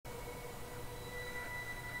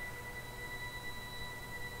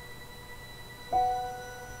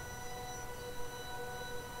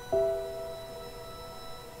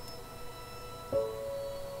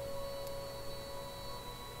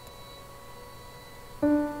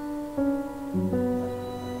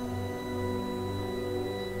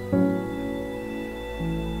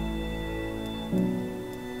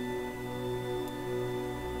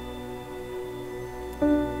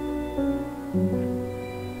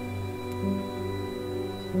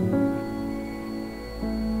There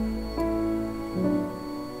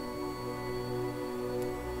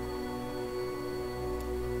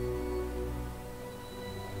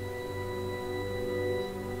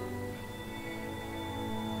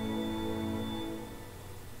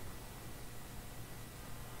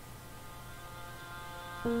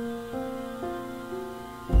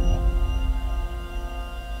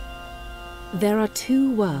are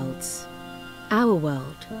two worlds. Our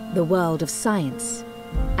world, the world of science,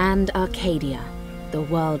 and Arcadia, the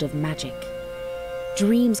world of magic.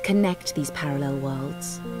 Dreams connect these parallel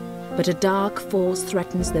worlds, but a dark force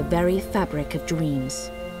threatens the very fabric of dreams.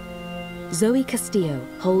 Zoe Castillo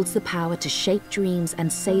holds the power to shape dreams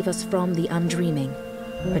and save us from the undreaming,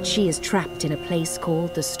 but she is trapped in a place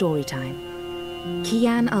called the Storytime.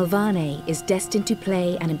 Kian Alvane is destined to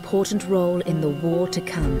play an important role in the war to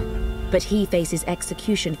come, but he faces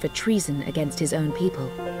execution for treason against his own people.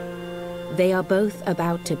 They are both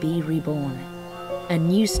about to be reborn. A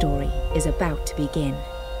new story is about to begin.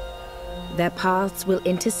 Their paths will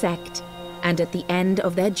intersect, and at the end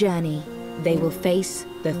of their journey, they will face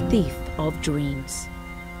the thief of dreams.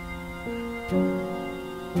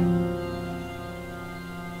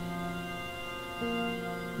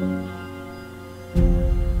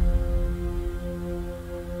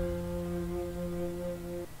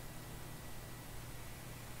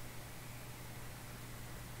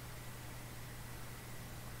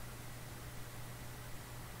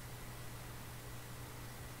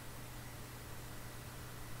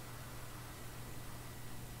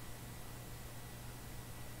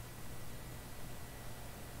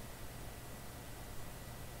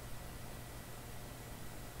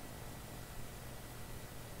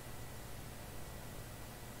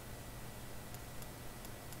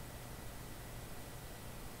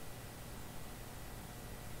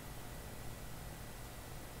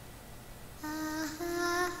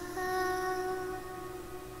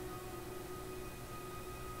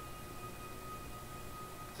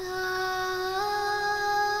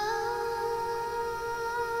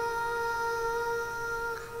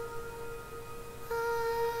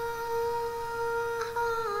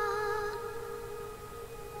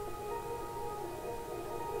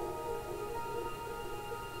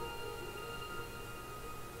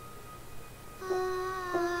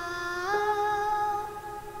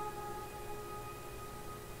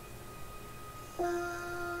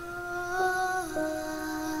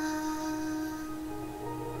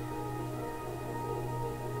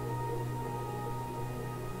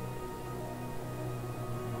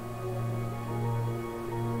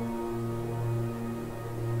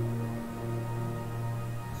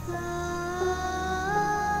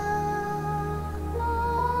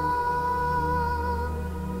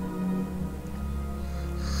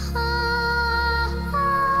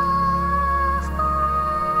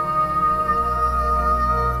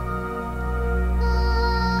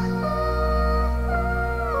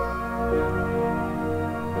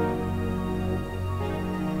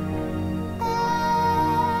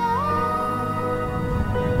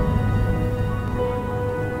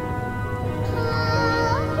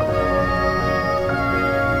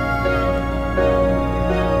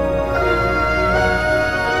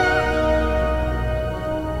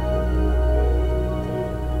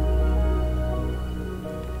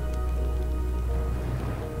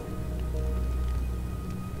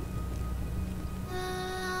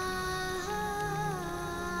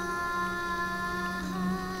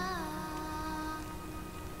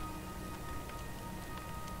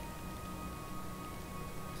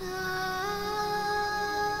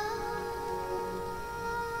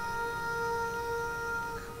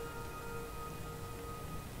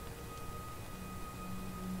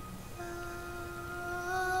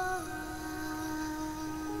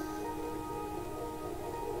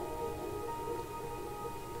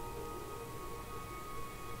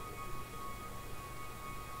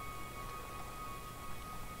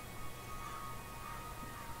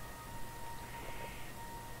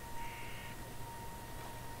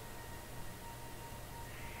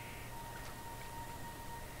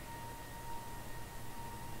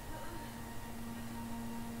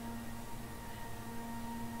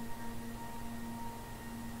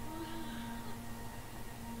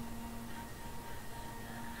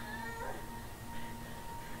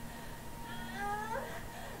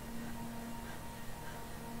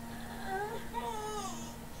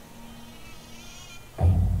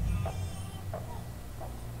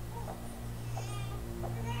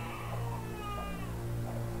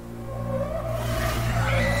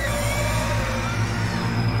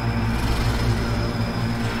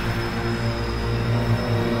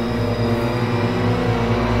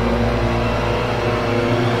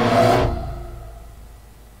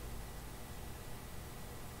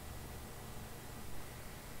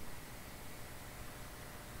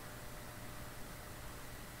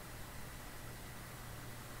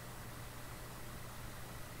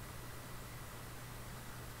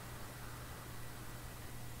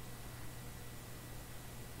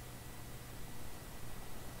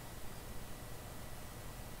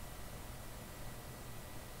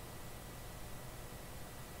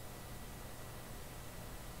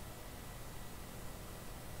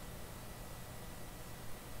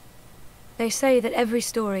 They say that every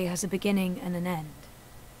story has a beginning and an end.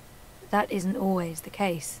 But that isn't always the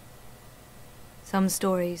case. Some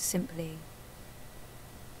stories simply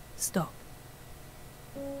stop.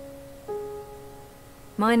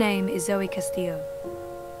 My name is Zoe Castillo.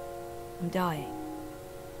 I'm dying.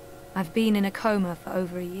 I've been in a coma for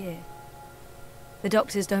over a year. The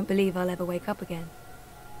doctors don't believe I'll ever wake up again.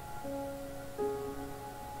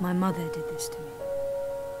 My mother did this to me.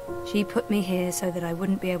 She put me here so that I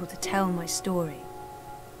wouldn't be able to tell my story,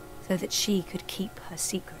 so that she could keep her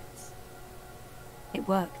secrets. It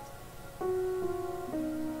worked.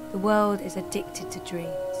 The world is addicted to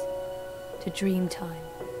dreams, to dream time.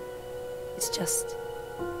 It's just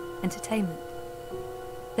entertainment.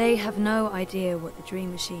 They have no idea what the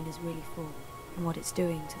dream machine is really for and what it's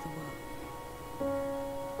doing to the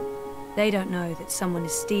world. They don't know that someone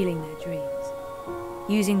is stealing their dreams,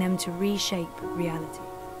 using them to reshape reality.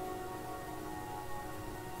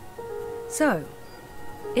 So,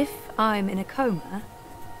 if I'm in a coma,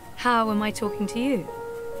 how am I talking to you?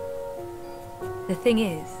 The thing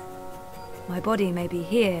is, my body may be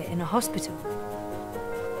here in a hospital,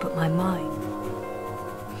 but my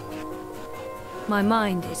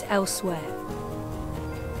mind is elsewhere.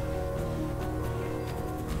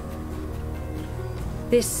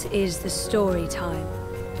 This is the story time.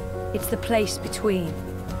 It's the place between.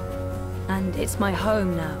 And it's my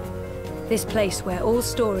home now. This place where all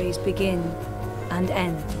stories begin and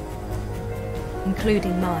end,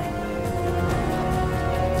 including mine.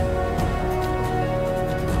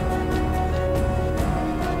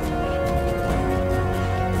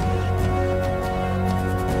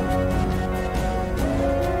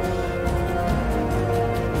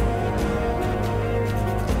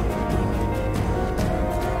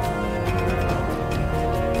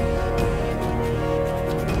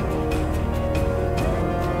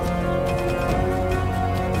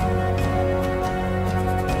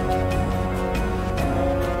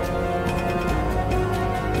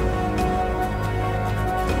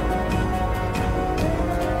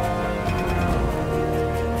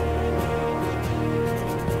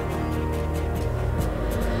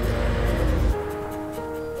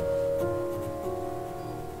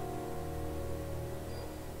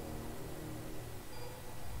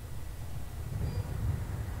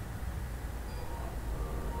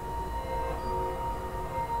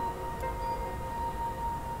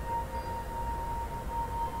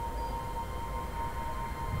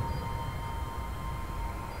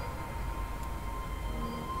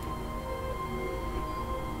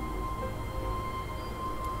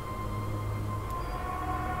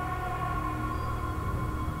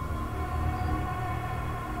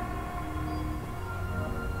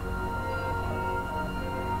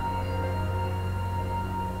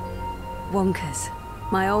 Wonkers,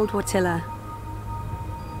 my old Watilla.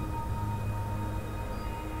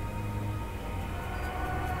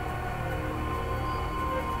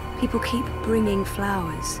 People keep bringing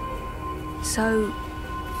flowers. So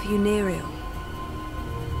funereal.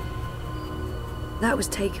 That was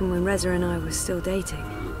taken when Reza and I were still dating.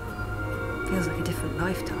 Feels like a different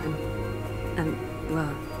lifetime. And,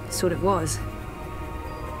 well, it sort of was.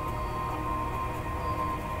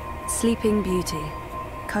 Sleeping Beauty.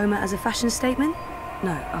 Coma as a fashion statement?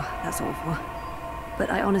 No, oh, that's awful. But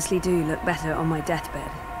I honestly do look better on my deathbed.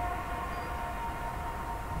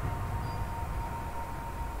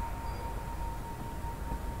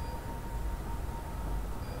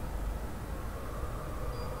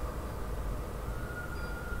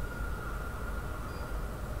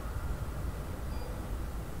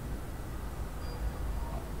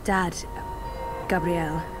 Dad,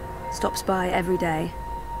 Gabrielle, stops by every day.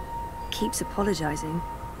 Keeps apologizing.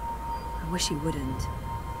 I wish he wouldn't.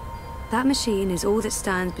 That machine is all that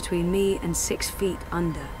stands between me and 6 feet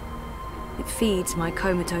under. It feeds my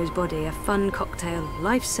comatose body a fun cocktail of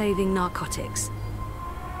life-saving narcotics.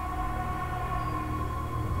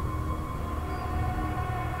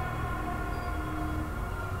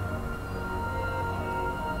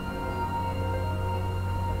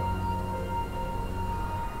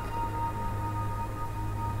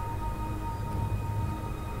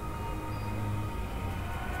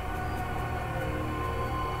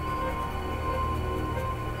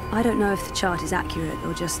 I don't know if the chart is accurate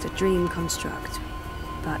or just a dream construct,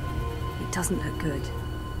 but it doesn't look good.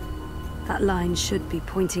 That line should be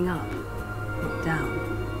pointing up, not down.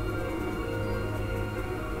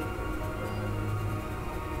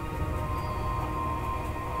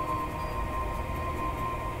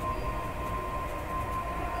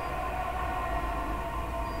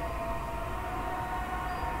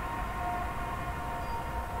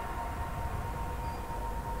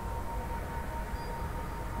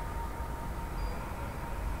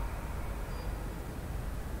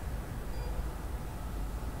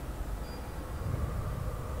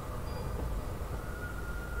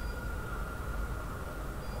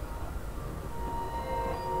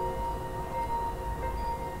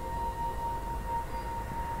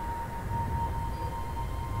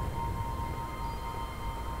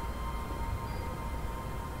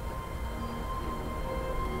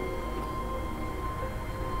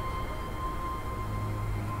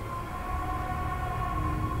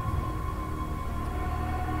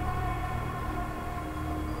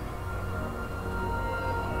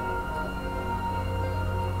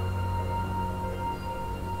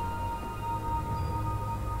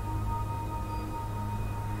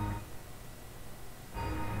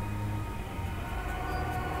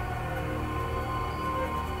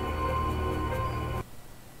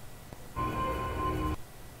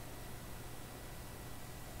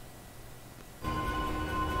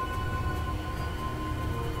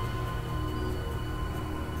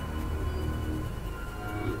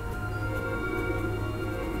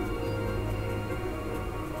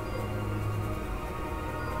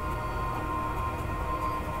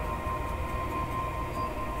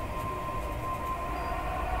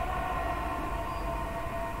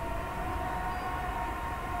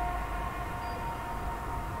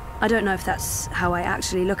 I don't know if that's how I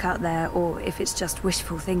actually look out there, or if it's just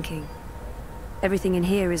wishful thinking. Everything in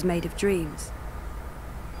here is made of dreams.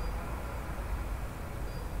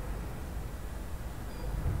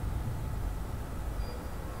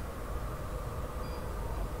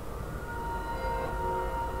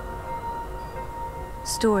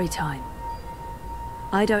 Story time.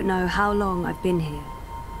 I don't know how long I've been here.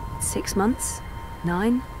 6 months?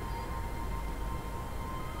 9?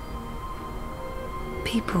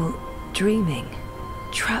 People dreaming,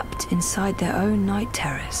 trapped inside their own night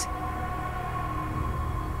terrors.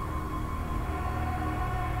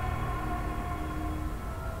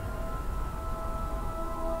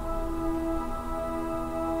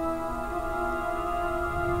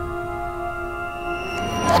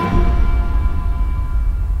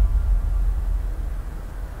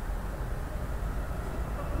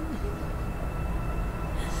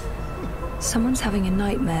 Someone's having a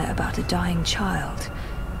nightmare about a dying child.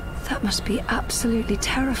 That must be absolutely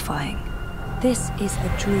terrifying. This is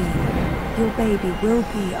a dream. Your baby will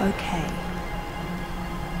be okay.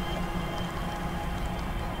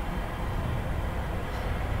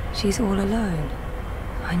 She's all alone.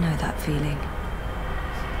 I know that feeling.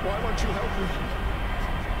 Why won't you help me?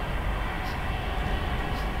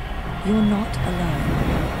 You're not alone.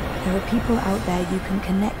 There are people out there you can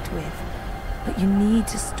connect with. But you need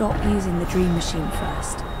to stop using the dream machine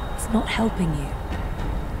first. It's not helping you.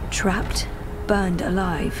 Trapped, burned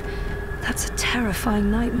alive. That's a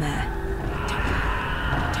terrifying nightmare.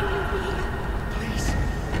 Don't leave me. Please.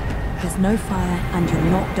 There's no fire and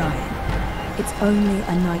you're not dying. It's only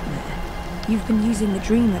a nightmare. You've been using the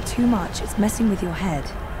dreamer too much. It's messing with your head.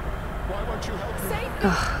 Why won't you help me?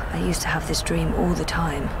 Ugh, I used to have this dream all the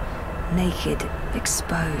time. Naked,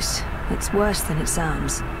 exposed. It's worse than it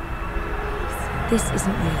sounds. This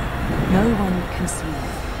isn't real. No one can see you.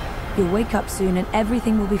 You'll wake up soon and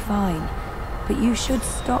everything will be fine. But you should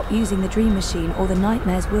stop using the dream machine or the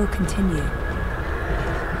nightmares will continue.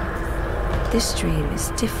 This dream is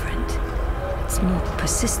different. It's more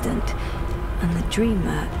persistent. And the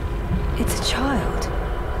dreamer, it's a child.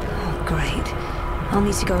 Oh, great. I'll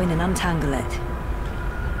need to go in and untangle it.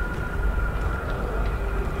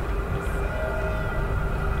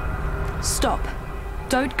 Stop.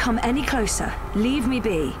 Don't come any closer. Leave me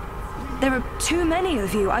be. There are too many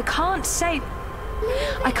of you. I can't save...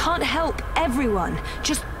 I can't help everyone.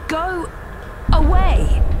 Just go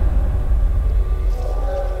away.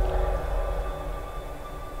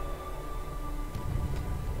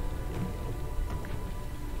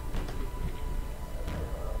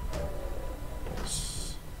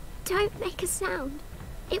 Shh. Don't make a sound.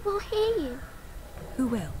 It will hear you. Who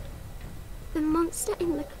will? The monster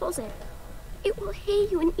in the closet. It will hear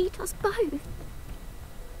you and eat us both.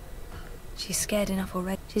 She's scared enough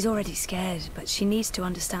already. She's already scared, but she needs to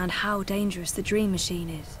understand how dangerous the dream machine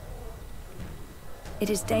is.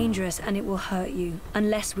 It is dangerous and it will hurt you,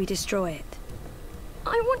 unless we destroy it.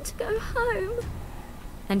 I want to go home.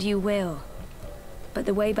 And you will. But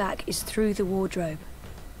the way back is through the wardrobe.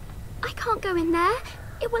 I can't go in there.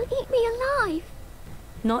 It will eat me alive.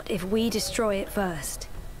 Not if we destroy it first.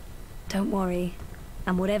 Don't worry.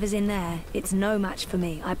 And whatever's in there, it's no match for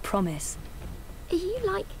me, I promise. Are you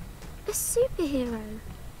like a superhero?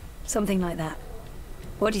 Something like that.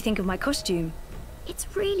 What do you think of my costume? It's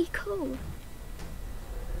really cool.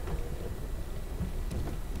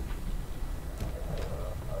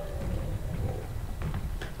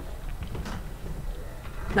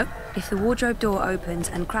 Nope. If the wardrobe door opens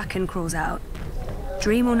and Kraken crawls out,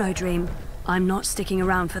 dream or no dream, I'm not sticking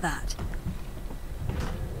around for that.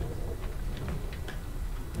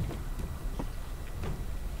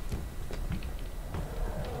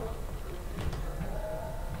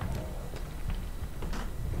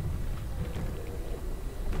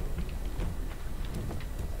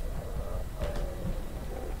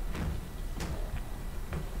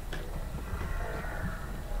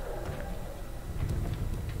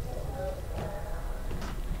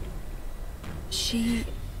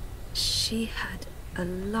 She had a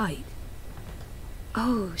light.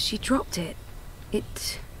 Oh, she dropped it.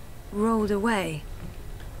 It rolled away.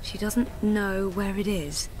 She doesn't know where it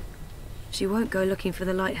is. She won't go looking for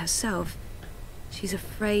the light herself. She's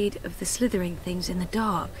afraid of the slithering things in the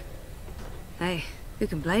dark. Hey, who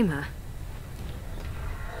can blame her?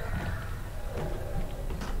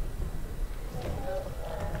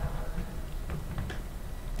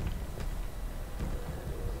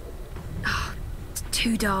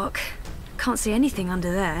 Too dark. Can't see anything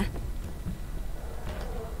under there.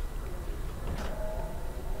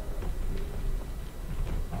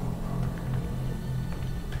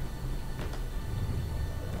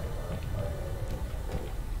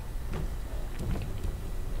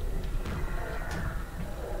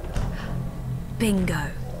 Bingo.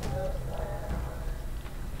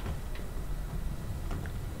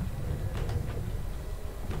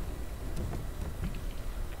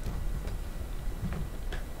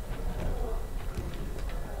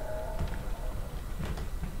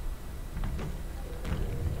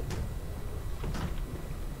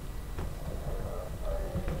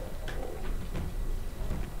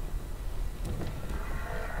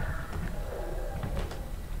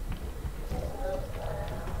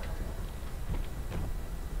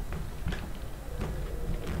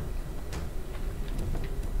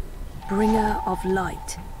 Bringer of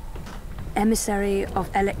light, emissary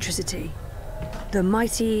of electricity, the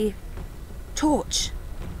mighty torch.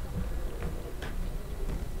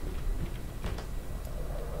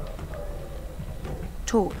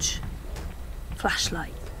 Torch,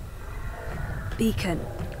 flashlight, beacon.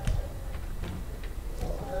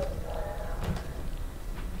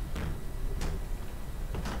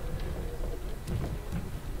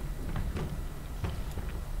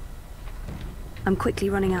 I'm quickly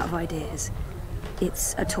running out of ideas.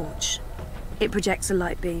 It's a torch. It projects a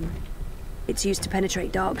light beam. It's used to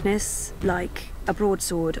penetrate darkness, like a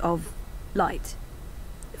broadsword of light.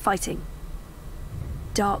 Fighting.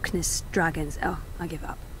 Darkness dragons. Oh, I give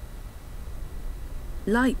up.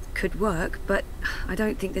 Light could work, but I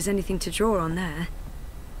don't think there's anything to draw on there.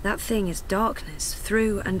 That thing is darkness,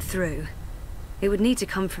 through and through. It would need to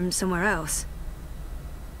come from somewhere else.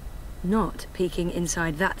 Not peeking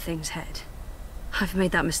inside that thing's head. I've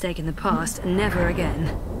made that mistake in the past, and never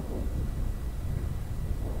again.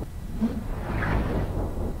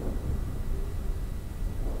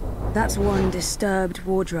 That's one disturbed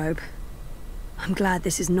wardrobe. I'm glad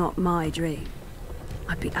this is not my dream.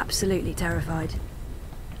 I'd be absolutely terrified.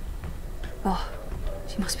 Oh,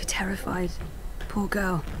 she must be terrified. Poor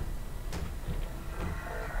girl.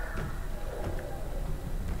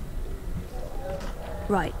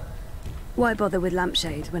 Right. Why bother with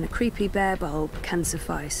lampshades when a creepy bare bulb can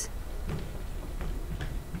suffice?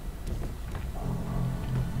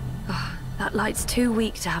 Oh, that light's too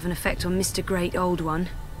weak to have an effect on Mr. Great Old One.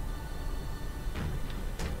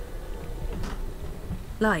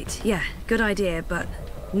 Light, yeah, good idea, but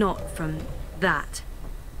not from that.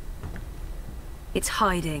 It's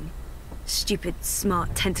hiding. Stupid,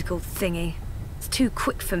 smart tentacle thingy. It's too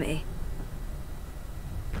quick for me.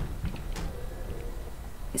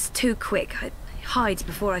 It's too quick. It hides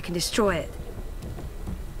before I can destroy it.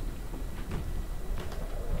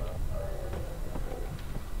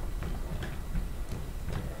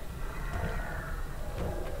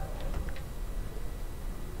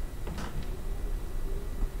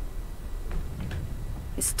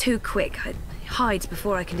 It's too quick. It hides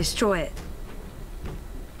before I can destroy it.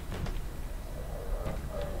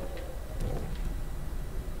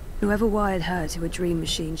 Whoever wired her to a dream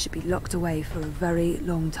machine should be locked away for a very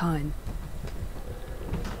long time.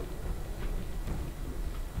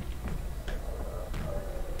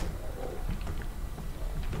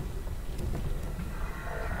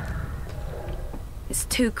 It's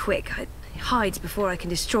too quick. It hides before I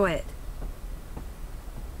can destroy it.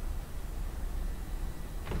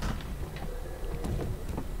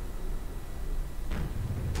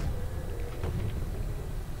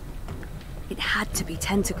 It had to be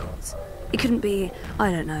tentacles. It couldn't be,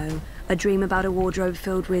 I don't know, a dream about a wardrobe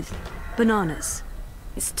filled with bananas.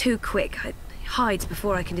 It's too quick. It hides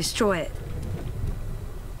before I can destroy it.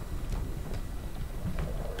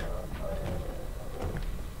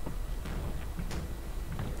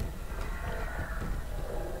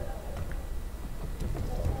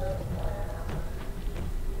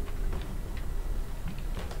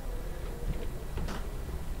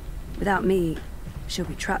 Without me, she'll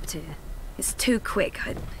be trapped here. It's too quick.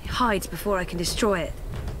 It hides before I can destroy it.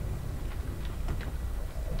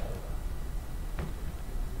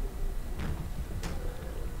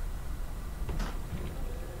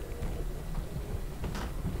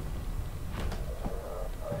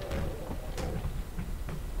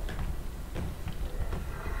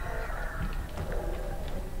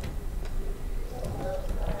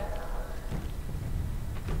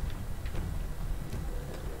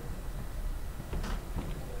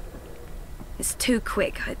 It's too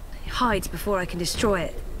quick. It hides before I can destroy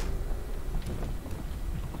it.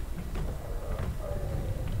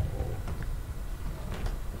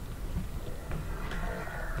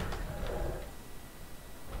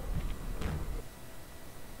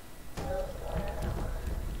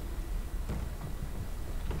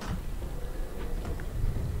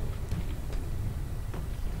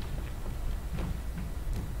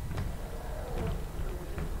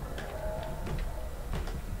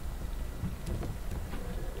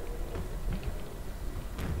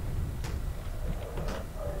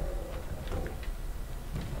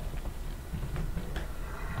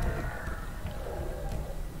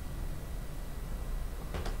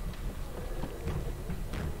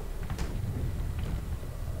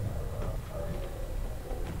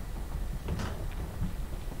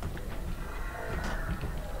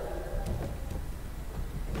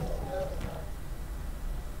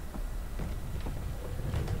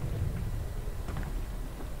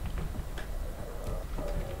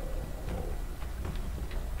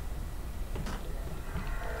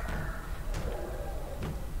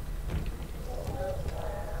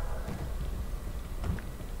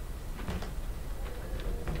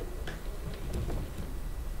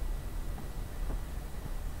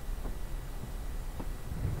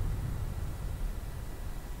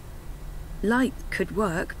 Light could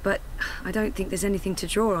work, but I don't think there's anything to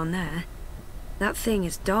draw on there. That thing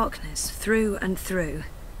is darkness through and through.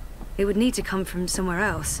 It would need to come from somewhere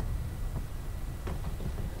else.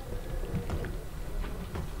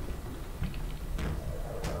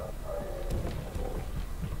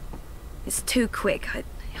 It's too quick. It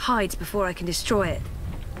hides before I can destroy it.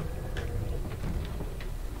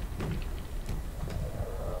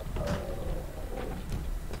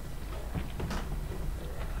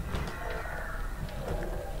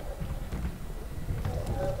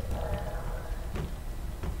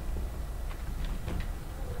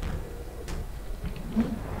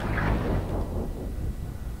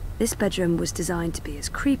 This bedroom was designed to be as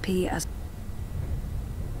creepy as...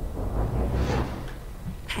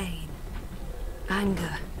 pain,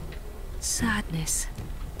 anger, sadness.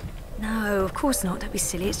 No, of course not. Don't be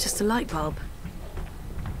silly. It's just a light bulb.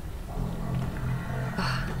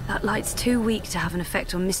 Oh, that light's too weak to have an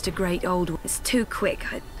effect on Mr. Great Old... It's too quick.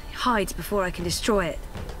 It hides before I can destroy it.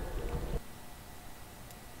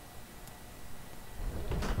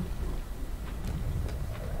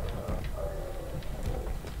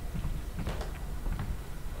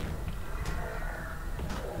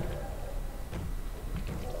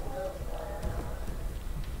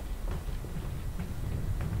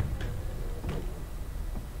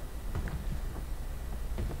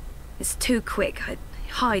 It's too quick. It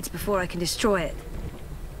hides before I can destroy it.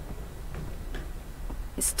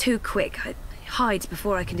 It's too quick. It hides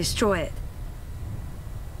before I can destroy it.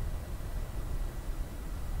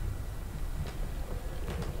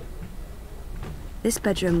 This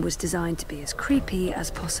bedroom was designed to be as creepy as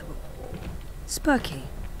possible. Spooky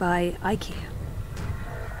by IKEA.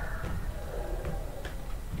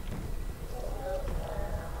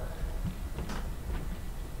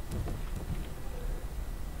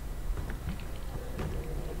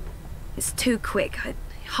 It's too quick. It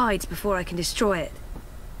hides before I can destroy it.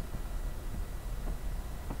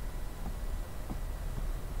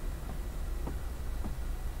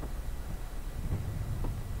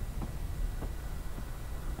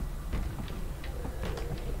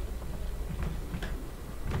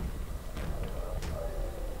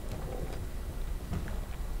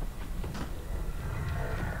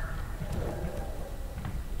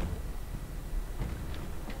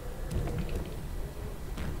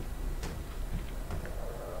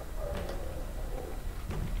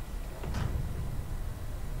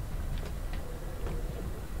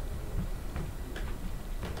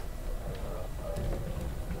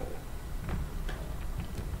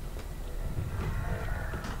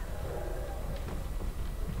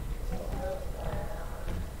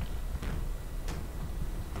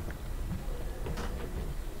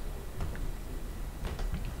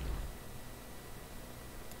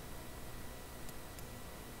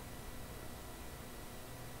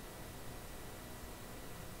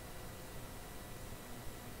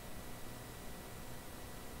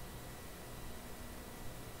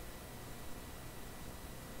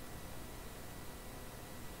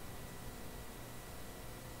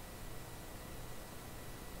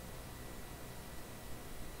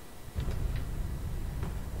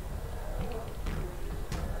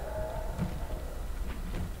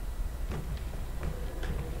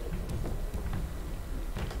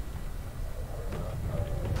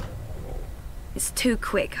 It's too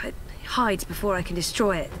quick. It hides before I can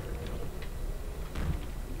destroy it.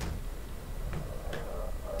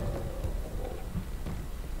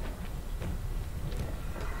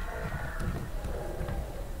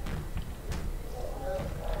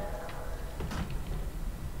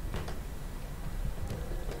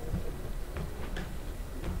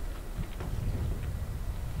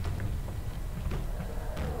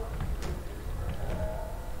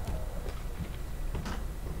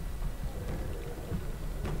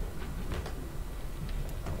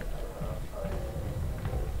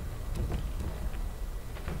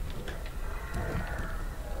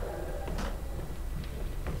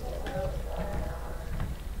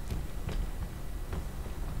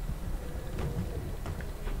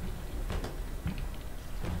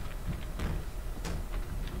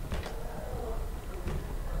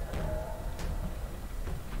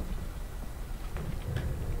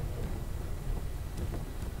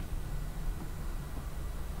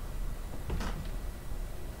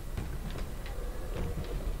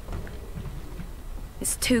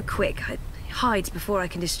 It's too quick. It hides before I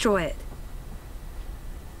can destroy it.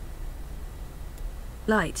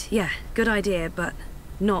 Light, yeah, good idea, but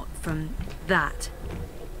not from that.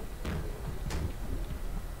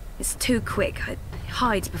 It's too quick. It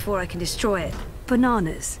hides before I can destroy it.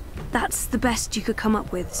 Bananas. That's the best you could come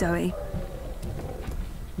up with, Zoe.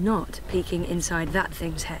 Not peeking inside that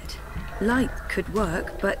thing's head. Light could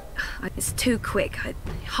work, but it's too quick. I'd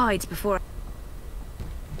hide before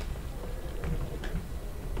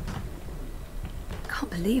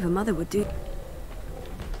Can't believe a mother would do...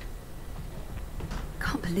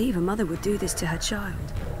 Can't believe a mother would do this to her child.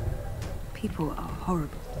 People are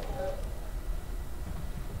horrible.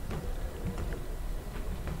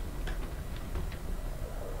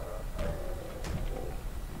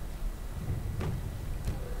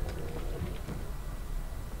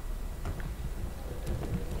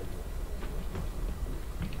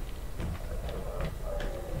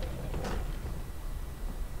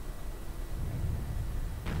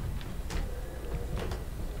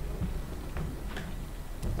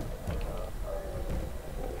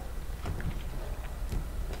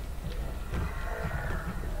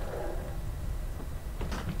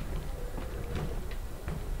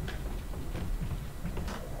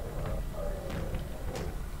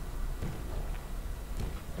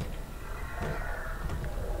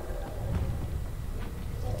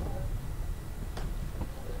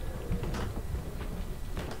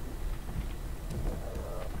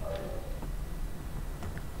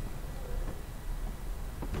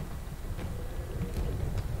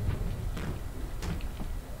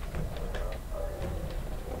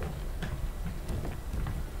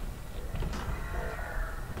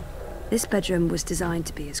 This bedroom was designed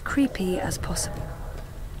to be as creepy as possible.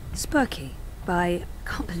 Spooky by...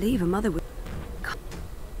 Can't believe a mother would...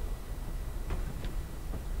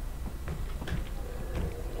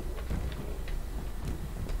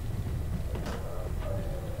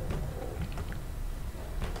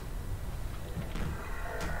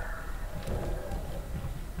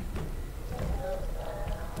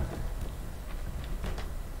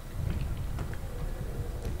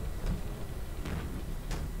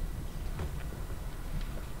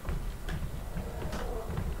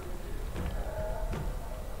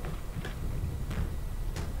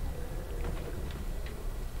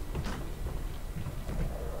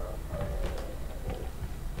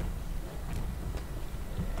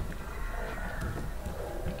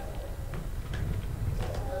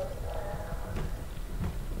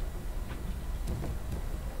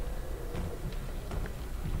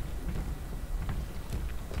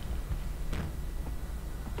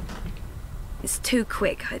 It's too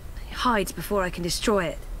quick. I'd hide before I can destroy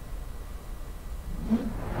it.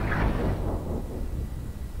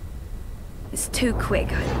 It's too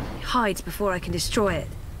quick. I'd hide before I can destroy it.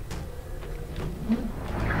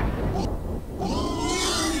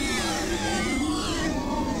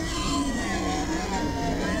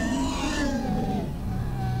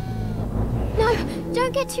 No,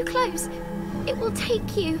 don't get too close. It will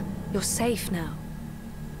take you. You're safe now.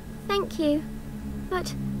 Thank you.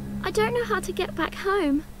 But I don't know how to get back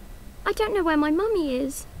home. I don't know where my mummy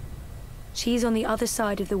is. She's on the other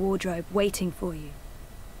side of the wardrobe, waiting for you.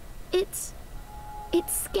 It's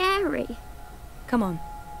scary. Come on.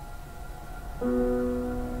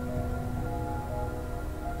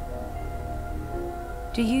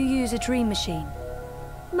 Do you use a dream machine?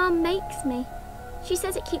 Mum makes me. She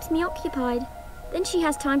says it keeps me occupied. Then she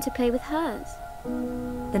has time to play with hers.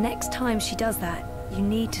 The next time she does that, you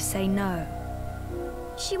need to say no.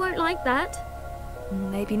 She won't like that.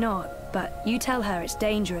 Maybe not, but you tell her it's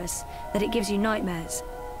dangerous, that it gives you nightmares.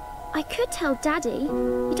 I could tell Daddy.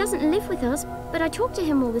 He doesn't live with us, but I talk to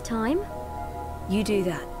him all the time. You do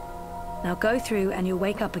that. Now go through and you'll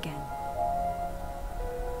wake up again.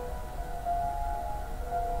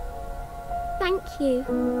 Thank you.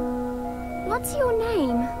 What's your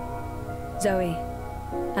name? Zoe.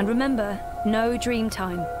 And remember, no dream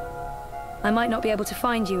time. I might not be able to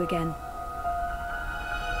find you again.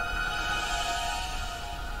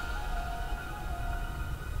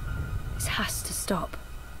 This has to stop.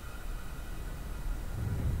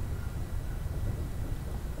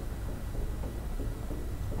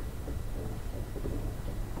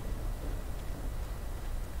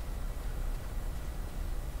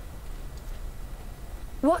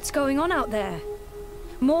 What's going on out there?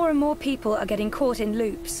 More and more people are getting caught in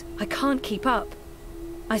loops. I can't keep up.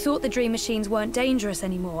 I thought the dream machines weren't dangerous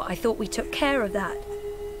anymore. I thought we took care of that.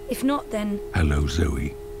 If not, then... Hello,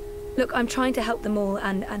 Zoe. Look, I'm trying to help them all,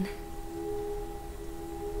 and...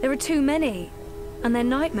 There are too many. And they're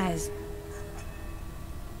nightmares.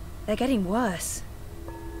 They're getting worse.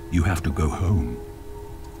 You have to go home.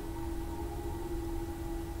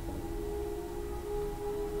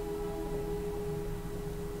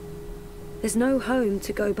 There's no home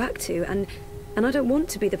to go back to, and I don't want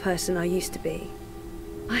to be the person I used to be.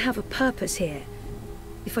 I have a purpose here.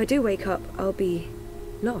 If I do wake up, I'll be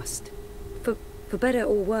lost. For better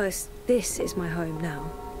or worse, this is my home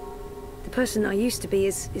now. The person I used to be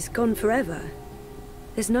is gone forever.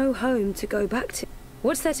 There's no home to go back to.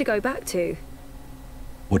 What's there to go back to?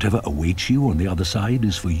 Whatever awaits you on the other side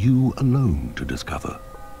is for you alone to discover.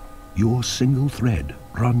 Your single thread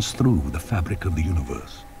runs through the fabric of the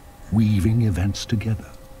universe, weaving events together.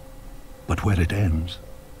 But where it ends,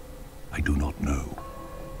 I do not know.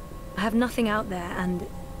 I have nothing out there, and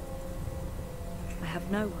I have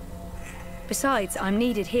no one. Besides, I'm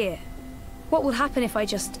needed here. What will happen if I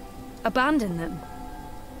just abandon them?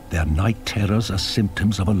 Their night terrors are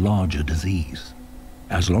symptoms of a larger disease.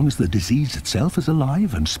 As long as the disease itself is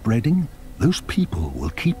alive and spreading, those people will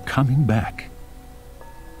keep coming back.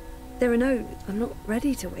 I'm not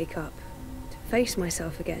ready to wake up, to face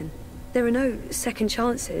myself again. There are no second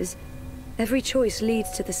chances. Every choice leads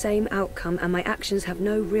to the same outcome, and my actions have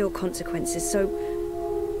no real consequences, so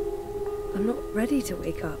I'm not ready to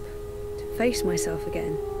wake up, to face myself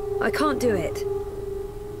again. I can't do it.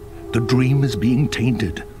 The dream is being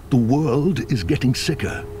tainted. The world is getting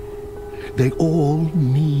sicker. They all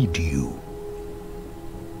need you.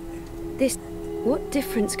 What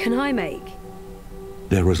difference can I make?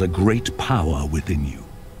 There is a great power within you.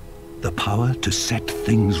 The power to set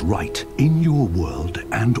things right in your world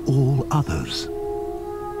and all others.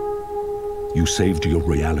 You saved your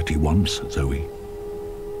reality once, Zoe.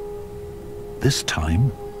 This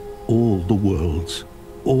time, all the worlds,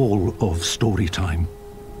 all of story time,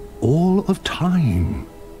 all of time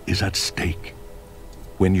is at stake.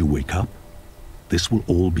 When you wake up, this will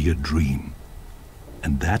all be a dream.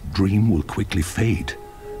 And that dream will quickly fade.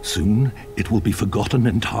 Soon, it will be forgotten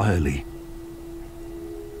entirely.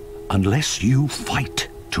 Unless you fight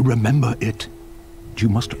to remember it, you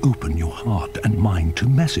must open your heart and mind to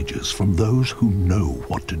messages from those who know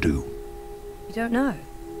what to do. You don't know?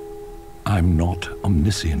 I'm not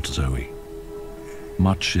omniscient, Zoe.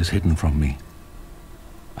 Much is hidden from me.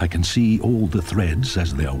 I can see all the threads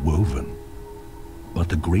as they are woven. But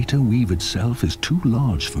the greater weave itself is too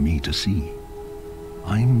large for me to see.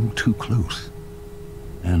 I'm too close.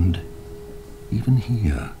 And even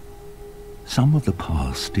here, some of the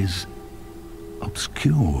past is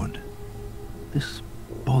obscured. This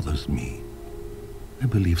bothers me. I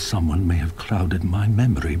believe someone may have clouded my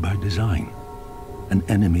memory by design. An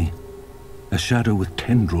enemy, a shadow with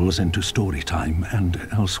tendrils into story time and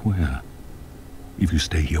elsewhere. If you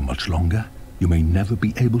stay here much longer, you may never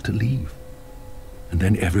be able to leave. And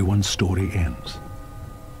then everyone's story ends.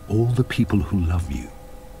 All the people who love you,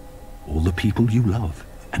 all the people you love,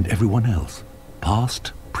 and everyone else,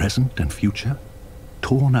 past, present, and future,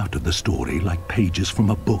 torn out of the story like pages from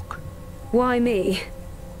a book. Why me?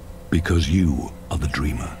 Because you are the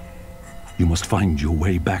dreamer. You must find your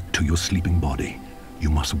way back to your sleeping body. You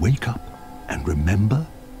must wake up and remember,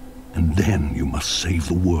 and then you must save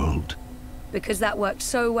the world. Because that worked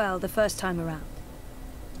so well the first time around.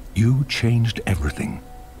 You changed everything.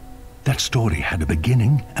 That story had a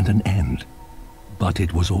beginning and an end. But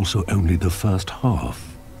it was also only the first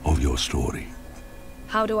half of your story.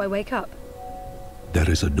 How do I wake up? There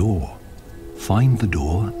is a door. Find the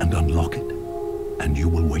door and unlock it, and you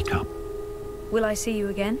will wake up. Will I see you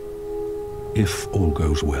again? If all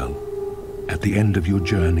goes well, at the end of your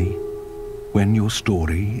journey, when your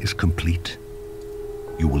story is complete,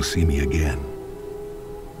 you will see me again.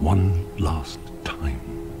 One last time.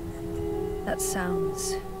 That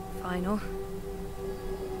sounds final.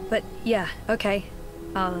 But yeah, okay.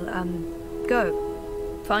 I'll,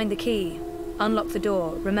 go. Find the key. Unlock the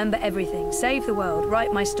door. Remember everything. Save the world.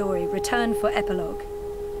 Write my story. Return for epilogue.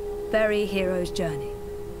 Bury hero's journey.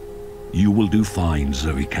 You will do fine,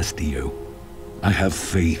 Zoe Castillo. I have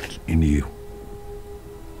faith in you.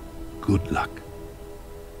 Good luck.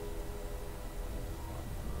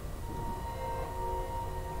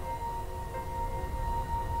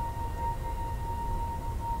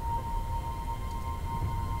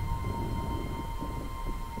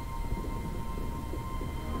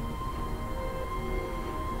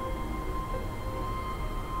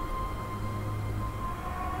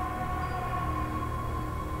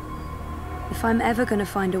 If I'm ever gonna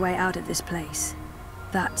find a way out of this place,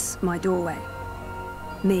 that's my doorway.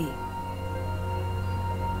 Me.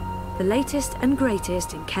 The latest and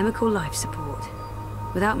greatest in chemical life support.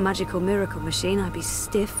 Without magical miracle machine, I'd be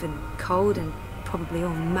stiff and cold and probably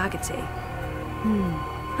all maggoty.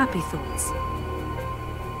 Happy thoughts.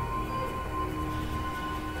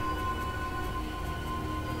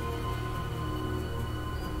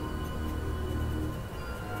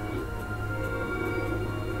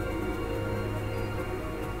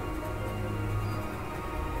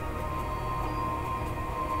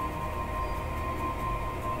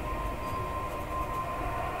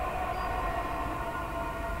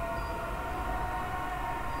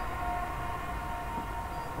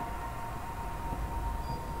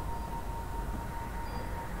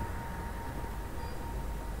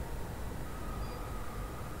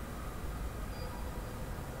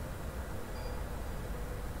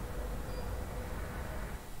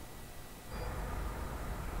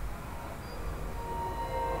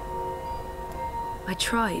 I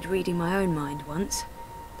tried reading my own mind once.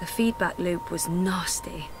 The feedback loop was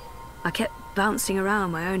nasty. I kept bouncing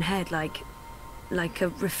around my own head like a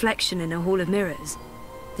reflection in a hall of mirrors.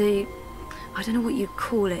 I don't know what you'd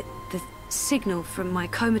call it, the signal from my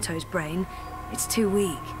comatose brain, it's too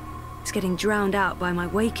weak. It's getting drowned out by my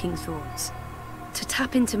waking thoughts. To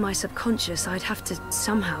tap into my subconscious, I'd have to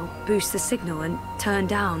somehow boost the signal and turn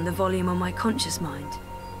down the volume on my conscious mind.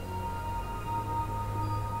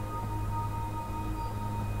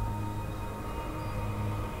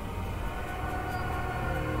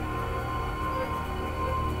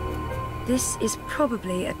 This is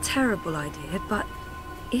probably a terrible idea, but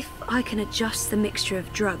if I can adjust the mixture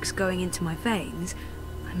of drugs going into my veins,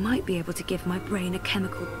 I might be able to give my brain a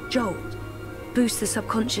chemical jolt, boost the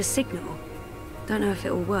subconscious signal. Don't know if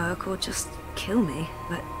it'll work or just kill me,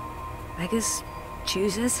 but beggars,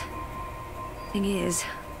 choosers. Thing is,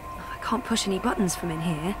 I can't push any buttons from in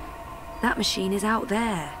here. That machine is out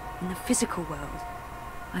there, in the physical world.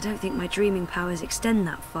 I don't think my dreaming powers extend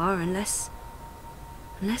that far unless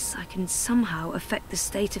I can somehow affect the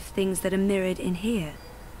state of things that are mirrored in here.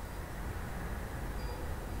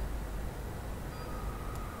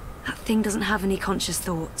 That thing doesn't have any conscious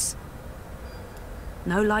thoughts.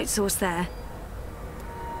 No light source there.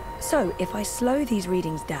 So, if I slow these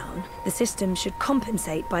readings down, the system should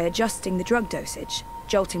compensate by adjusting the drug dosage,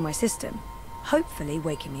 jolting my system, hopefully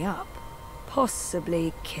waking me up,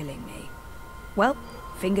 possibly killing me. Well,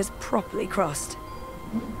 fingers properly crossed.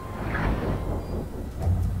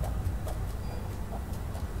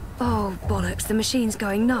 Oh, bollocks, the machine's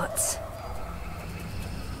going nuts.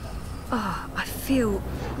 Oh, I feel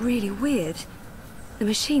really weird. The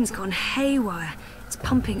machine's gone haywire. It's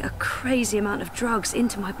pumping a crazy amount of drugs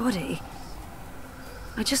into my body.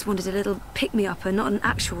 I just wanted a little pick-me-upper, not an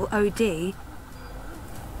actual OD.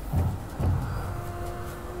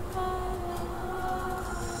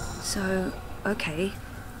 So, okay.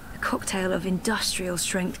 The cocktail of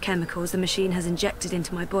industrial-strength chemicals the machine has injected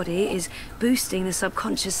into my body is boosting the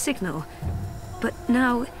subconscious signal. But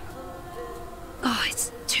now... oh, it's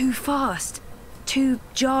too fast. Too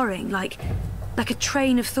jarring, like a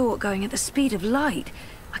train of thought going at the speed of light.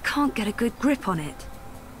 I can't get a good grip on it.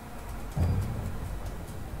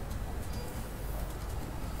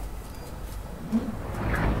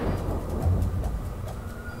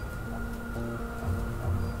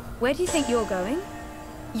 Where do you think you're going?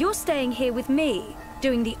 You're staying here with me,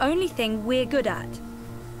 doing the only thing we're good at.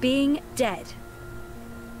 Being dead.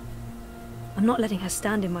 I'm not letting her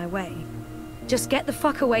stand in my way. Just get the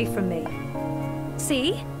fuck away from me.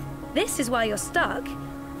 See? This is why you're stuck.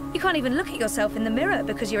 You can't even look at yourself in the mirror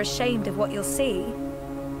because you're ashamed of what you'll see.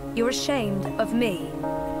 You're ashamed of me.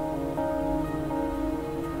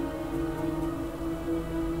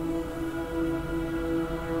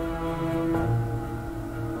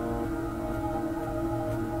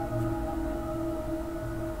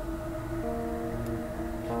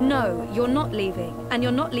 No, you're not leaving, and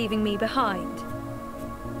you're not leaving me behind.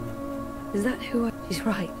 Is that who I... She's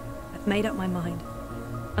right. I've made up my mind.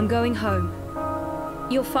 I'm going home.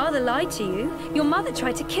 Your father lied to you. Your mother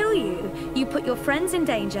tried to kill you. You put your friends in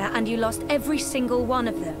danger, and you lost every single one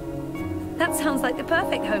of them. That sounds like the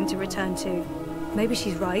perfect home to return to. Maybe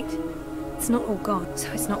she's right. It's not all gone, so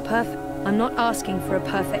it's not perfect. I'm not asking for a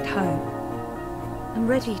perfect home. I'm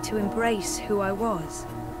ready to embrace who I was.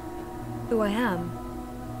 Who I am.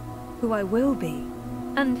 Who I will be.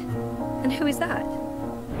 And who is that?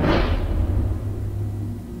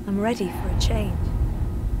 I'm ready for a change.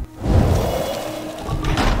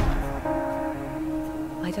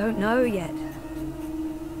 I don't know yet.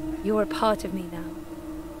 You're a part of me now.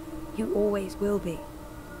 You always will be.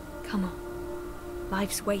 Come on.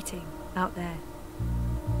 Life's waiting out there.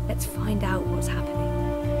 Let's find out what's happening.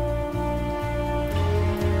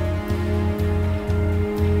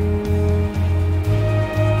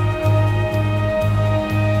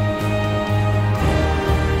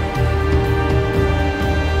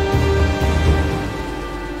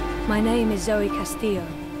 My name is Zoe Castillo,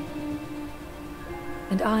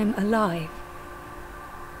 and I'm alive.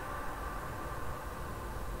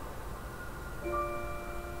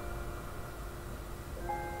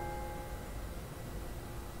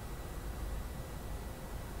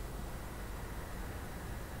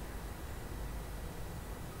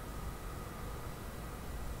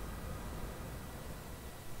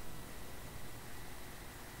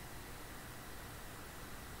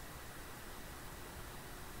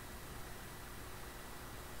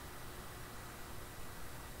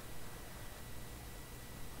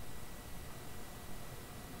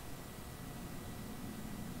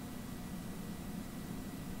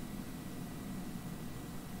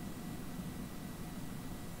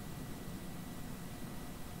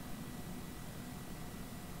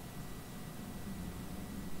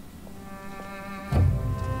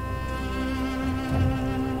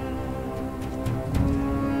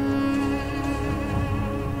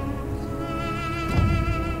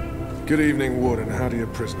 Good evening, Warden. How do your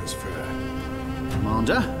prisoners fare?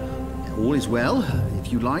 Commander, all is well.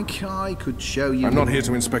 If you like, I could show you... I'm not here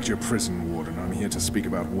to inspect your prison, Warden. I'm here to speak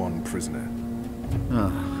about one prisoner.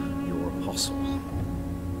 Ah, your apostle.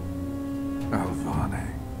 Alvane.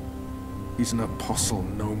 He's an apostle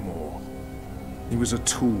no more. He was a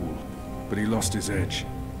tool, but he lost his edge.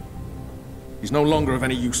 He's no longer of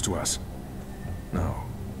any use to us. No.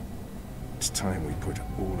 It's time we put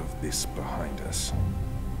all of this behind us.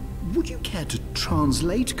 Would you care to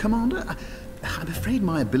translate, Commander? I'm afraid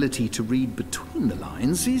my ability to read between the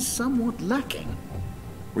lines is somewhat lacking.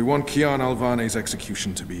 We want Kian Alvane's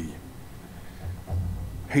execution to be...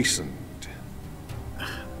 hastened.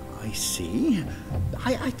 I see.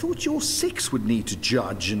 I thought your six would need to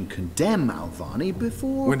judge and condemn Alvane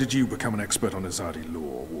before... When did you become an expert on Azadi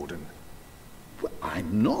law, Warden? Well,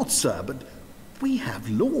 I'm not, sir, but we have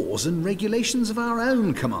laws and regulations of our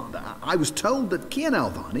own, Commander. I was told that Kian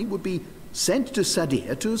Alvane would be sent to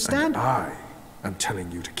Sadir to stand... And I am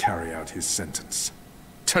telling you to carry out his sentence.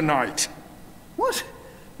 Tonight! What?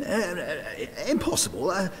 Impossible.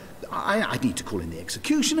 I need to call in the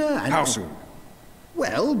executioner and... How soon?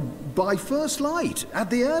 Well, by first light, at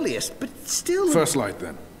the earliest, but still... First light,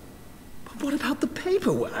 then. But what about the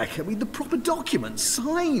paperwork? I mean, the proper documents,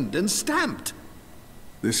 signed and stamped.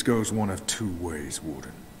 This goes one of two ways,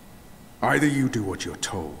 Warden. Either you do what you're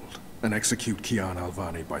told, and execute Kian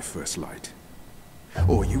Alvane by first light.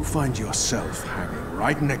 Or you find yourself hanging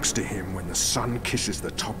right next to him when the sun kisses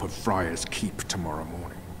the top of Friar's Keep tomorrow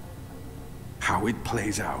morning. How it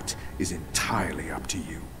plays out is entirely up to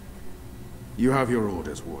you. You have your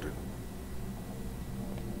orders, Warden.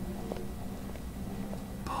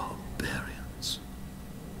 Barbarians.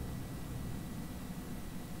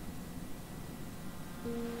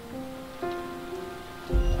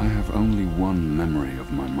 I have only one memory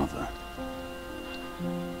of my mother.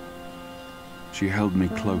 She held me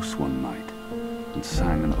close one night and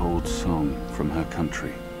sang an old song from her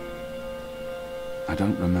country. I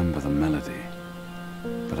don't remember the melody,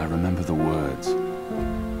 but I remember the words.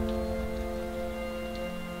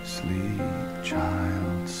 Sleep,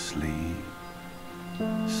 child, sleep.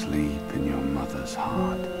 Sleep in your mother's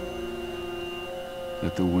heart.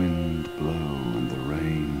 Let the wind blow and the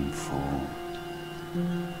rain fall.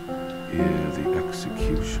 Hear the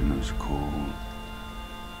executioner's call.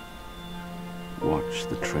 Watch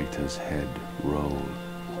the traitor's head roll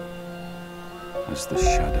as the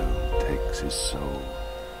shadow takes his soul.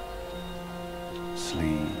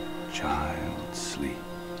 Sleep, child, sleep.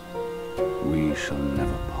 We shall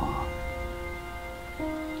never part,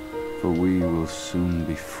 for we will soon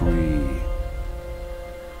be free,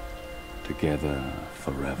 together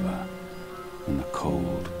forever in the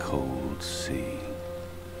cold, cold sea.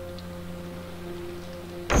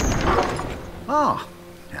 Ah,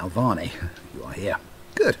 Alvane, you are here.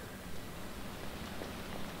 Good.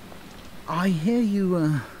 I hear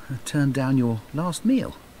you turned down your last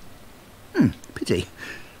meal. Pity.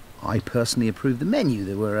 I personally approved the menu.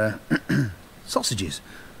 There were sausages.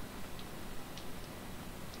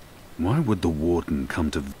 Why would the warden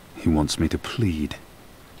come to... He wants me to plead.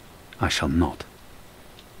 I shall not.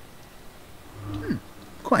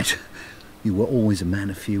 Quite. You were always a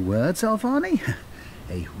man of few words, Alvane.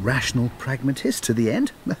 A rational pragmatist to the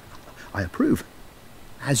end. I approve.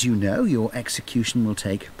 As you know, your execution will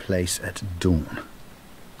take place at dawn.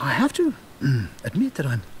 I have to admit that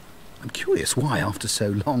I'm curious why, after so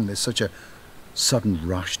long, there's such a sudden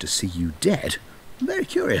rush to see you dead. I'm very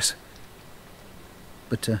curious.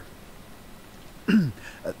 But,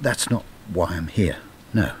 that's not why I'm here,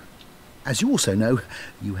 no. As you also know,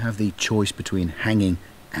 you have the choice between hanging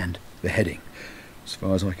and beheading. As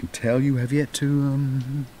far as I can tell, you have yet to,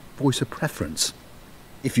 voice a preference.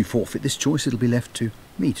 If you forfeit this choice, it'll be left to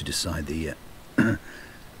me to decide the,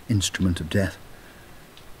 instrument of death.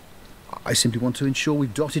 I simply want to ensure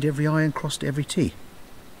we've dotted every I and crossed every T.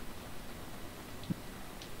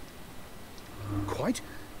 Quite.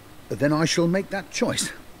 Then I shall make that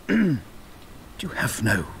choice. Do you have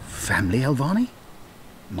no family, Alvane?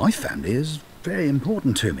 My family is very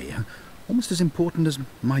important to me. Almost as important as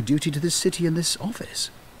my duty to this city and this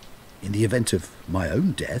office. In the event of my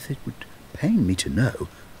own death, it would pain me to know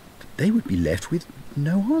that they would be left with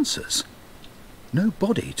no answers. No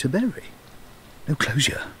body to bury. No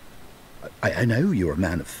closure. I know you're a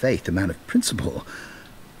man of faith, a man of principle.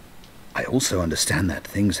 I also understand that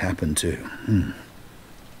things happen to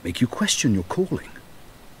make you question your calling.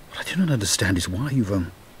 What I do not understand is why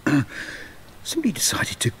you've simply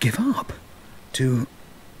decided to give up, to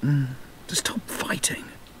stop fighting.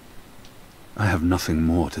 I have nothing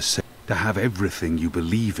more to say. To have everything you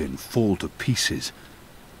believe in fall to pieces.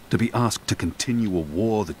 To be asked to continue a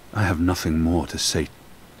war that I have nothing more to say.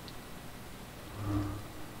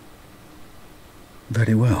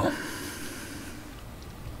 Very well.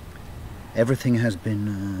 Everything has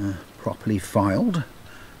been properly filed.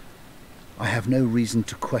 I have no reason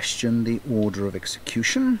to question the order of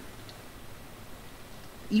execution.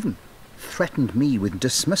 Even threatened me with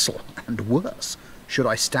dismissal, and worse, should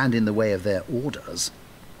I stand in the way of their orders.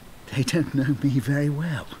 They don't know me very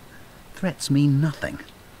well. Threats mean nothing.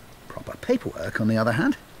 Proper paperwork, on the other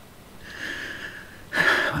hand.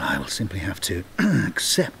 Well, I will simply have to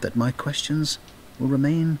accept that my questions will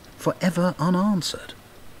remain forever unanswered.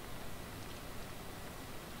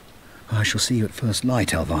 I shall see you at first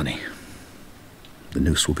light, Alvani. The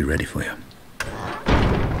noose will be ready for you.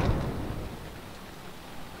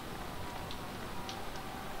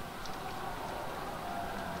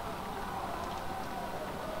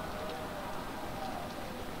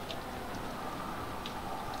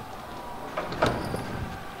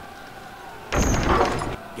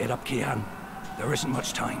 Get up, Kian. There isn't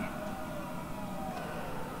much time.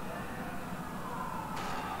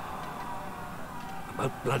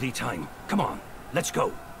 About bloody time. Come on, let's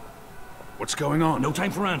go. What's going on? No time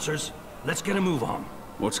for answers. Let's get a move on.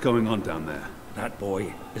 What's going on down there? That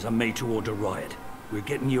boy is a made-to-order riot. We're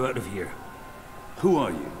getting you out of here. Who are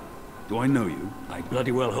you? Do I know you? I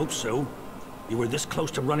bloody well hope so. You were this close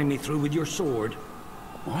to running me through with your sword.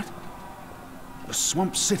 What? The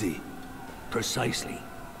Swamp City? Precisely.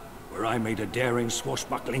 Where I made a daring,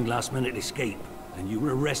 swashbuckling last-minute escape, and you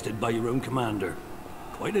were arrested by your own commander.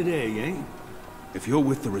 Quite a day, eh? If you're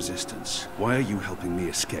with the Resistance, why are you helping me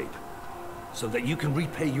escape? So that you can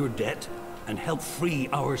repay your debt and help free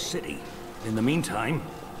our city. In the meantime,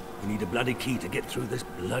 we need a bloody key to get through this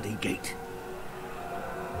bloody gate.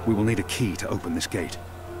 We will need a key to open this gate.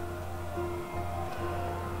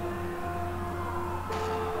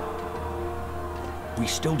 We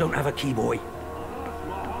still don't have a key, boy.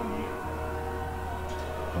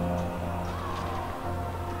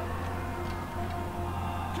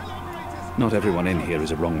 Not everyone in here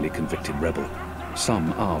is a wrongly convicted rebel.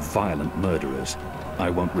 Some are violent murderers. I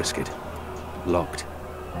won't risk it. Locked.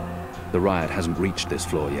 The riot hasn't reached this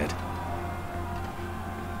floor yet.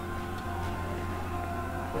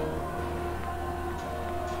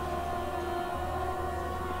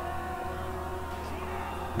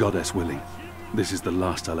 Goddess willing, this is the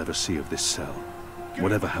last I'll ever see of this cell.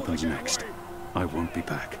 Whatever happens next, I won't be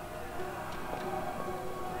back.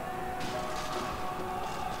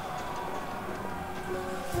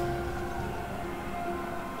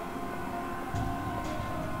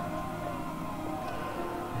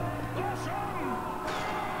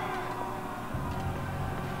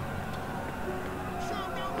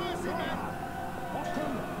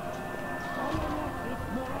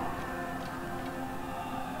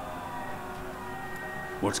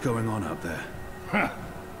 What's going on out there? Huh.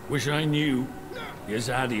 Wish I knew. The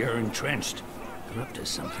Azadi are entrenched. They're up to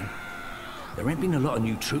something. There ain't been a lot of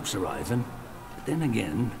new troops arriving. But then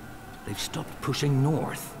again, they've stopped pushing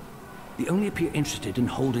north. They only appear interested in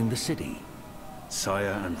holding the city.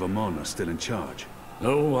 Saya and Vermon are still in charge.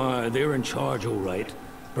 Oh, they're in charge, all right.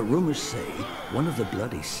 But rumors say one of the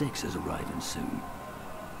Bloody Six is arriving soon.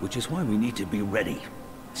 Which is why we need to be ready.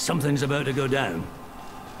 Something's about to go down.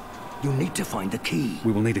 You need to find the key.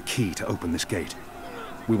 We will need a key to open this gate.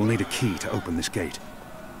 We will need a key to open this gate.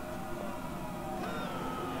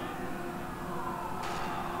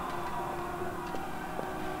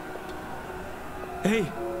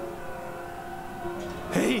 Hey!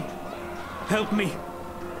 Hey! Help me!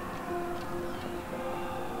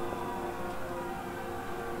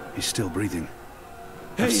 He's still breathing.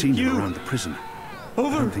 Hey, I've seen you! him around the prison.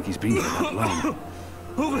 Over! I don't think he's been here that long.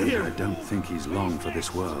 Over And here! I don't think he's long for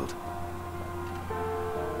this world.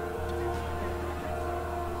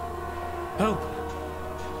 Help!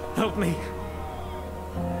 Help me!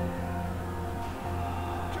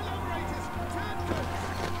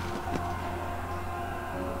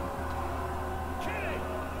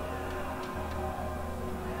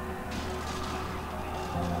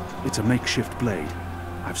 It's a makeshift blade.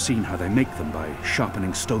 I've seen how they make them by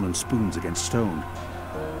sharpening stolen spoons against stone.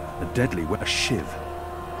 A deadly a shiv.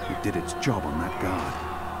 It did its job on that guard.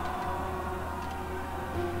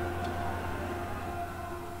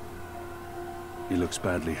 He looks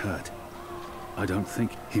badly hurt. I don't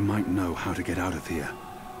think he might know how to get out of here.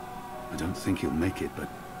 I don't think he'll make it, but...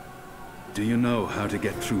 Do you know how to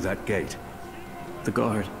get through that gate? The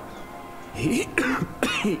guard. He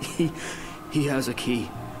has a key.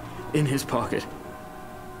 In his pocket.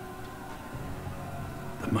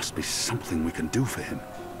 There must be something we can do for him.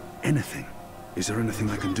 Anything. Is there anything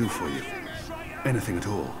I can do for you? Anything at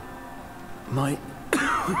all. My...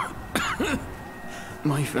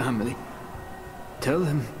 my family. Tell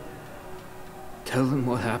them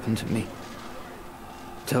what happened to me.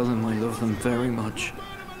 Tell them I love them very much.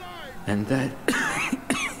 And that...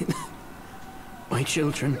 my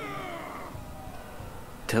children.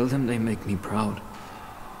 Tell them they make me proud.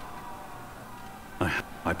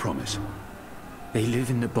 I promise. They live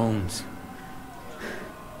in the bones.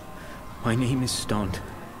 My name is Stunt.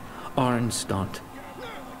 Arn Stunt.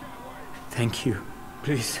 Thank you.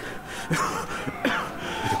 Please.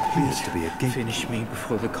 It appears to be a gate. Finish me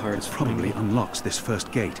before the cards Probably unlocks this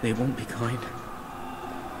first gate. They won't be kind.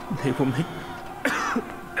 They will make...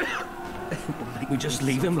 We just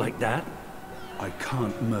leave him like that? I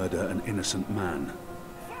can't murder an innocent man.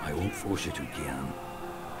 I won't force you to, Kian.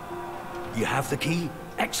 You have the key?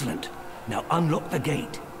 Excellent. Now unlock the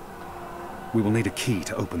gate. We will need a key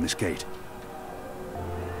to open this gate.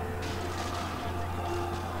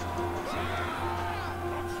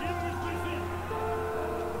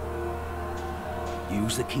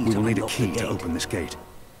 Use the key We to will need a unlock key the to gate. open this gate.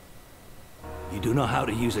 You do know how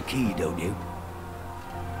to use a key, don't you?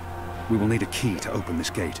 We will need a key to open this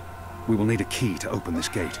gate. We will need a key to open this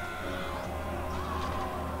gate.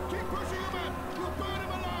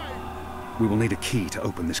 We will need a key to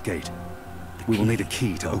open this gate. We will need a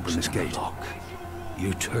key to open this gate. Lock.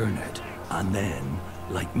 You turn it, and then,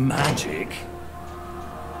 like magic...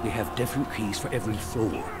 We have different keys for every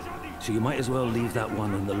floor, so you might as well leave that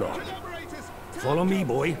one in the lock. Follow me,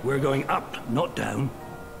 boy. We're going up, not down.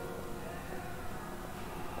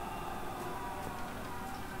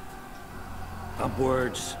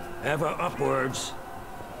 Upwards. Ever upwards.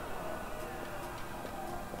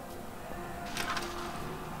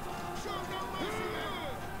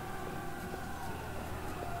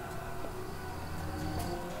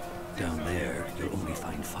 Down there, you'll only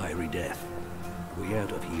find fiery death. The way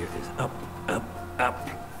out of here is up, up, up.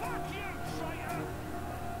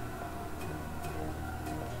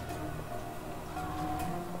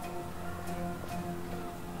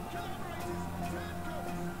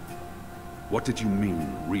 What did you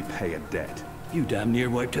mean, repay a debt? You damn near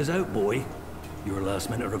wiped us out, boy. Your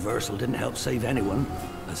last-minute reversal didn't help save anyone,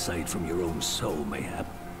 aside from your own soul, mayhap.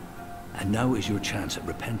 And now is your chance at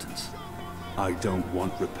repentance. I don't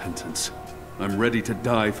want repentance. I'm ready to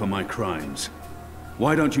die for my crimes.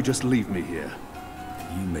 Why don't you just leave me here?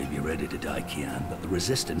 You may be ready to die, Kian, but the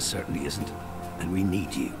Resistance certainly isn't. And we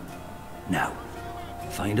need you. Now,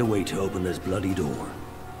 find a way to open this bloody door.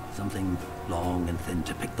 Something long and thin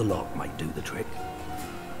to pick the lock might do the trick.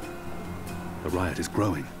 The riot is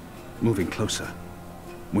growing, moving closer.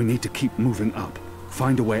 We need to keep moving up.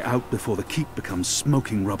 Find a way out before the keep becomes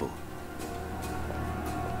smoking rubble.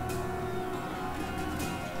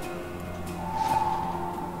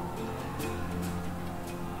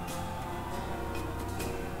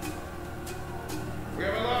 We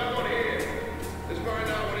have a large one here. Let's find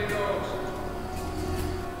out what he knows.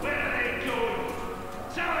 Where are they going?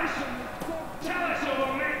 Tell us or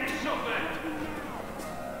we'll make you suffer.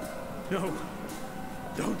 No.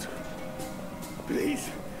 Don't. Please.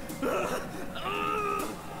 They're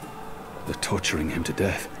torturing him to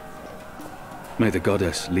death. May the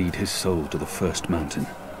goddess lead his soul to the first mountain.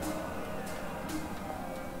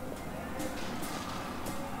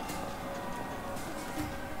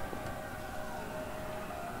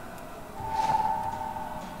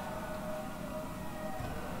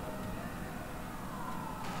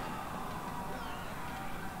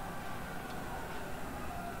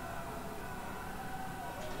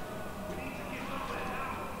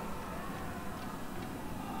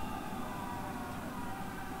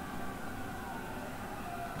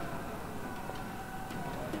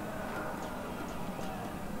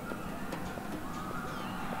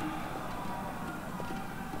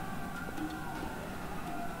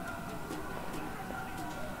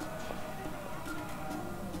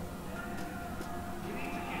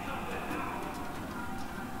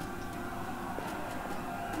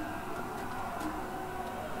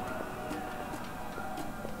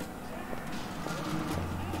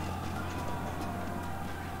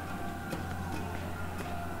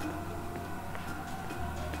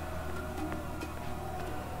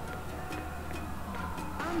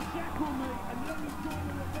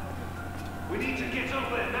 We need to get up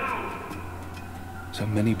there now. So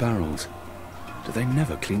many barrels. Do they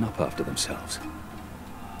never clean up after themselves?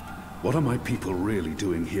 What are my people really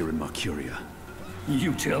doing here in Mercuria?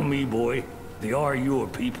 You tell me, boy. They are your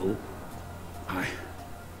people. I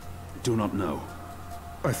do not know.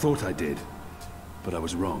 I thought I did, but I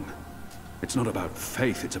was wrong. It's not about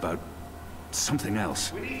faith, it's about something else.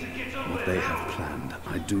 What they have planned,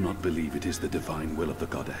 I do not believe it is the divine will of the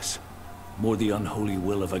goddess. More the unholy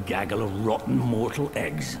will of a gaggle of rotten mortal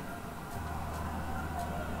eggs.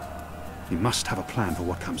 He must have a plan for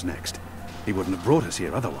what comes next. He wouldn't have brought us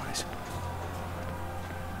here otherwise.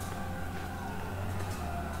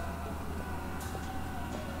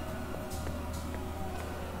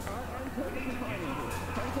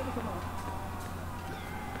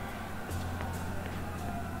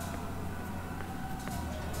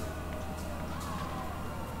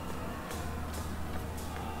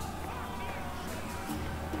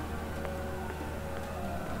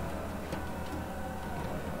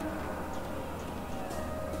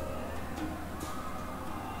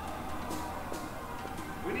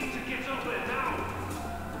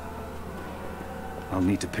 I'll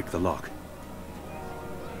need to pick the lock.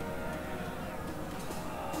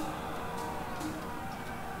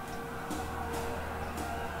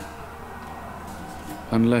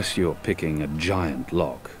 Unless you're picking a giant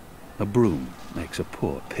lock, a broom makes a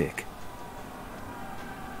poor pick.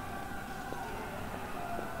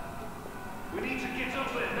 We need to get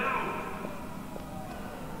up there now.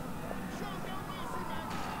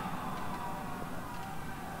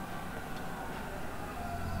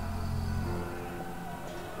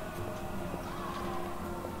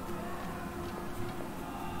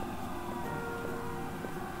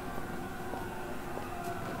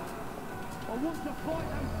 I want to fight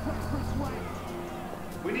those treacherous waves.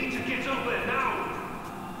 We need to get up there now.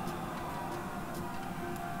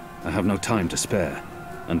 I have no time to spare,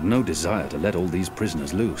 and no desire to let all these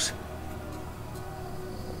prisoners loose.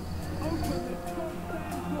 Open this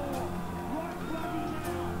goddamn door right bloody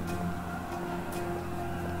now.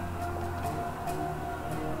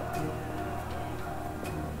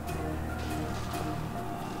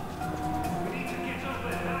 We need to get up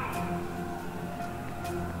there now.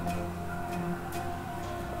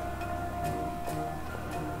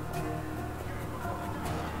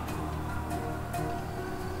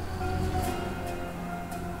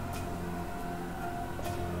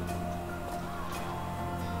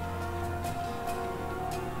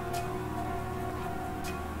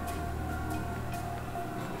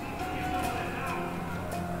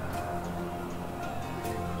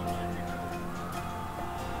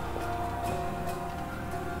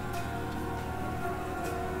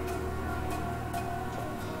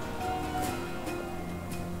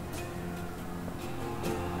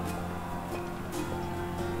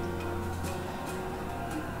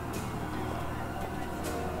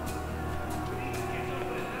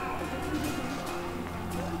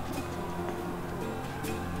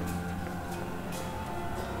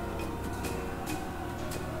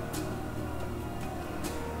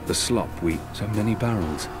 The slop we... so many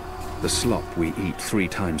barrels. The slop we eat 3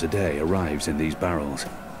 times a day arrives in these barrels.